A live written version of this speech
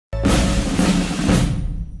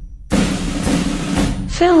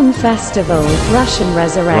Film Festival, Russian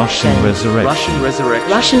Resurrection.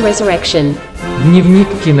 Russian Resurrection. Дневник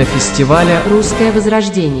кинофестиваля Русское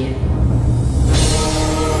возрождение.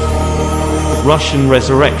 Russian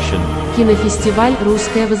Resurrection. Кинофестиваль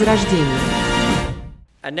Русское возрождение.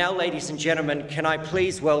 And now, ladies and gentlemen, can I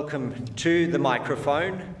please welcome to the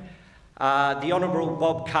microphone the Honourable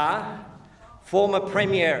Bob Carr, former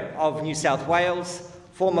Premier of New South Wales,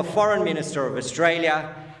 former Foreign Minister of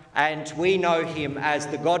Australia, and we know him as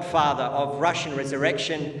the godfather of Russian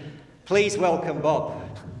Resurrection. Please welcome Bob.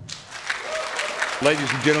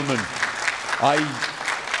 Ladies and gentlemen, I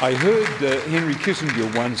heard Henry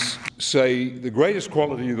Kissinger once say the greatest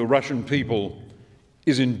quality of the Russian people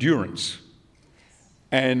is endurance.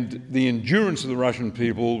 And the endurance of the Russian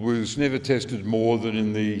people was never tested more than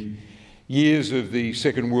in the years of the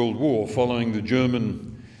Second World War, following the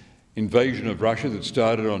German invasion of Russia that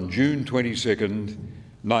started on June 22nd,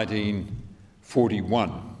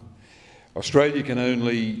 1941. Australians can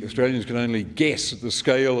only guess at the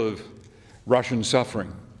scale of Russian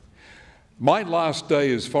suffering. My last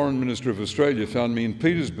day as Foreign Minister of Australia found me in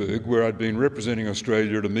Petersburg, where I'd been representing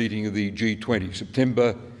Australia at a meeting of the G20,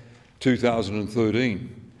 September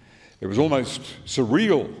 2013. It was almost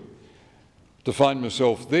surreal to find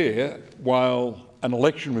myself there while an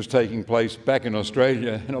election was taking place back in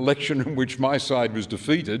Australia, an election in which my side was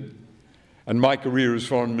defeated and my career as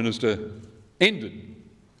Foreign Minister ended.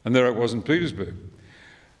 And there I was in Petersburg.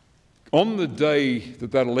 On the day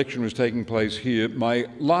that that election was taking place here, my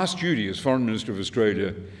last duty as Foreign Minister of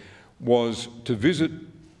Australia was to visit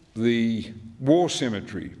the war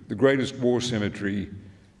cemetery, the greatest war cemetery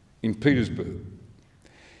in Petersburg.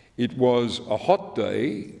 It was a hot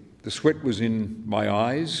day. The sweat was in my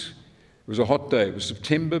eyes. It was a hot day. It was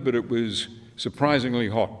September, but it was surprisingly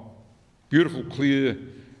hot. Beautiful, clear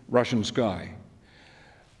Russian sky.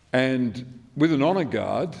 And with an honour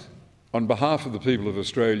guard, on behalf of the people of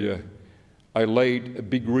Australia, I laid a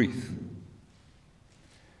big wreath.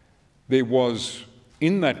 There was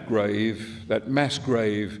in that grave, that mass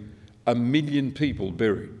grave, 1 million people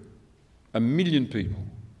buried. 1 million people.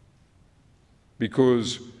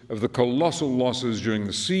 Because of the colossal losses during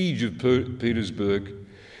the siege of Petersburg,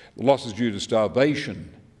 losses due to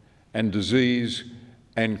starvation and disease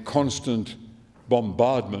and constant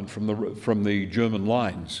bombardment from the German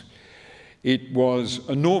lines. It was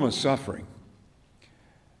enormous suffering.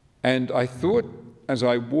 And I thought, as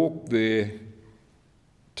I walked there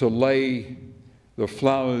to lay the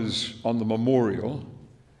flowers on the memorial,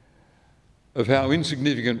 of how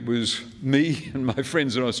insignificant was me and my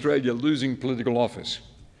friends in Australia losing political office,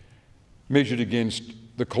 measured against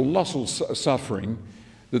the colossal suffering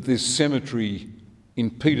that this cemetery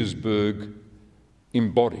in Petersburg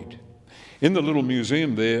embodied. In the little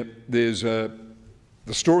museum there, there's the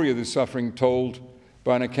story of this suffering told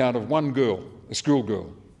by an account of one girl, a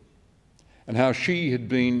schoolgirl, and how she had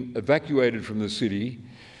been evacuated from the city,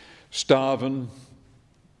 starving,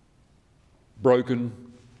 broken,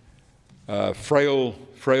 frail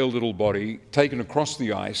little body, taken across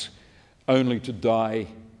the ice, only to die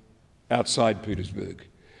outside Petersburg.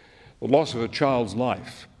 The loss of a child's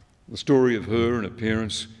life, the story of her and her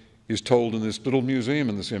parents, is told in this little museum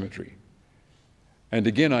in the cemetery. And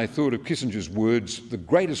again, I thought of Kissinger's words, the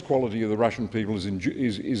greatest quality of the Russian people is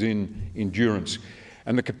in endurance.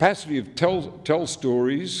 And the capacity to tell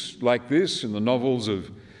stories like this in the novels of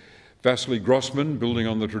Vasily Grossman, building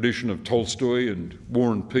on the tradition of Tolstoy and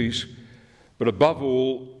War and Peace, but above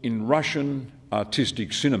all, in Russian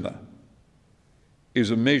artistic cinema, is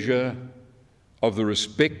a measure of the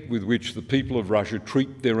respect with which the people of Russia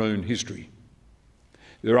treat their own history.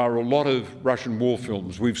 There are a lot of Russian war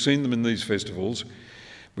films. We've seen them in these festivals.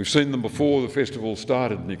 We've seen them before the festival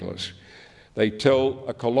started, Nicholas. They tell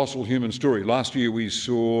a colossal human story. Last year we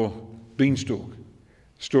saw Beanstalk,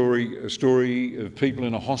 a story of people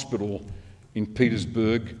in a hospital in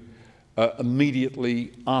Petersburg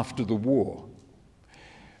immediately after the war.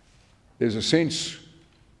 There's a sense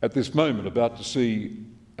at this moment about to see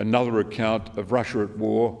another account of Russia at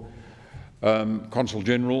war, Consul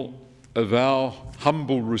General, of our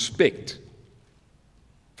humble respect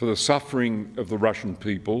for the suffering of the Russian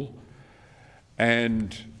people,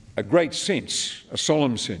 and a great sense, a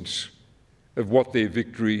solemn sense, of what their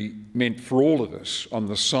victory meant for all of us on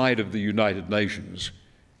the side of the United Nations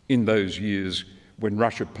in those years when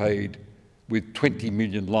Russia paid with 20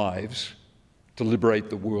 million lives to liberate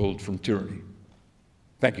the world from tyranny.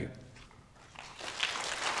 Thank you.